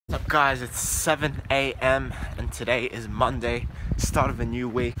What's up guys, it's 7 a.m. and today is Monday, start of a new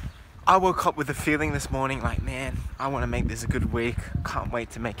week. I woke up with a feeling this morning like, man, I want to make this a good week. Can't wait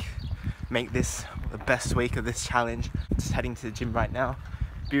to make this the best week of this challenge. Just heading to the gym right now.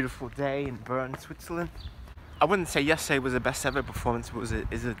 Beautiful day in Bern, Switzerland. I wouldn't say yesterday was the best ever performance, but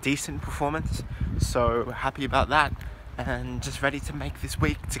it was a decent performance. So happy about that and just ready to make this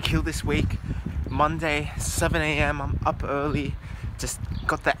week, to kill this week. Monday, 7 a.m, I'm up early. Just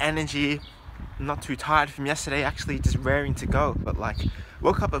got the energy, not too tired from yesterday, actually just raring to go. But like,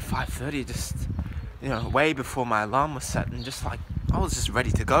 woke up at 5:30, just, you know, way before my alarm was set, and just like, I was just ready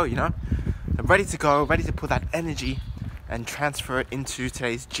to go, you know? I'm ready to go, ready to put that energy and transfer it into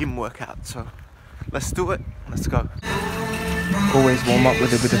today's gym workout. So let's do it, let's go. Always warm up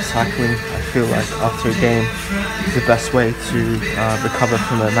with a bit of cycling. I feel like after a game is the best way to recover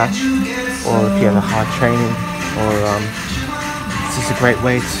from a match, or if you have a hard training, or this is a great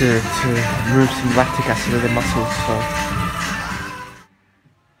way to remove some lactic acid of the muscles. So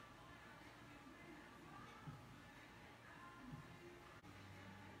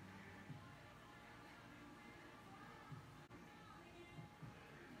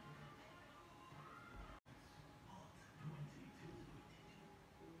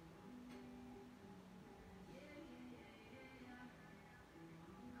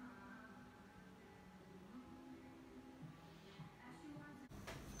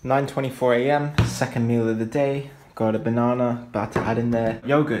 9:24 a.m, second meal of the day. Got a banana, about to add in there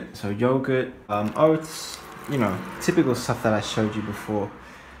yogurt. So yogurt, oats, you know, typical stuff that I showed you before.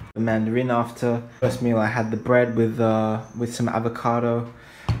 The mandarin after. First meal I had the bread with some avocado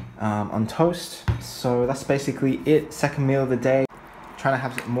on toast. So that's basically it. Second meal of the day. Trying to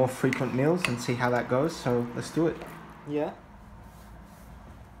have more frequent meals and see how that goes. So let's do it. Yeah.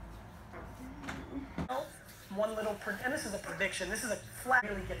 One little, and this is a prediction, this is a flat,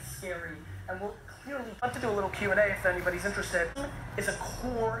 really gets scary, and we'll clearly want to do a little Q&A if anybody's interested. Is a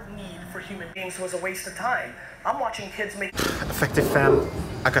core need for human beings, so it's a waste of time. I'm watching kids make... Effective fam,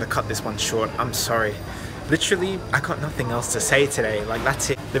 I gotta cut this one short, I'm sorry. Literally, I got nothing else to say today, like that's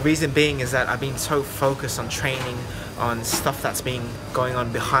it. The reason being is that I've been so focused on training, on stuff that's been going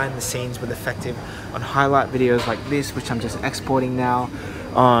on behind the scenes with Effective, on highlight videos like this, which I'm just exporting now,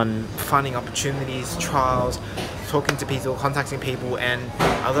 on finding opportunities, trials, talking to people, contacting people, and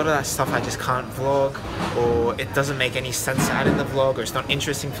a lot of that stuff I just can't vlog, or it doesn't make any sense to add in the vlog, or it's not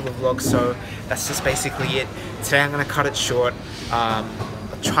interesting for the vlog. So that's just basically it. Today I'm gonna cut it short. I'll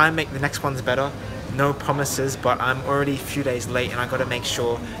try and make the next ones better. No promises, but I'm already a few days late and I gotta make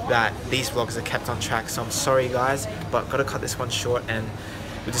sure that these vlogs are kept on track. So I'm sorry guys, but gotta cut this one short, and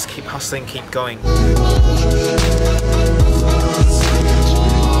we'll just keep hustling, keep going.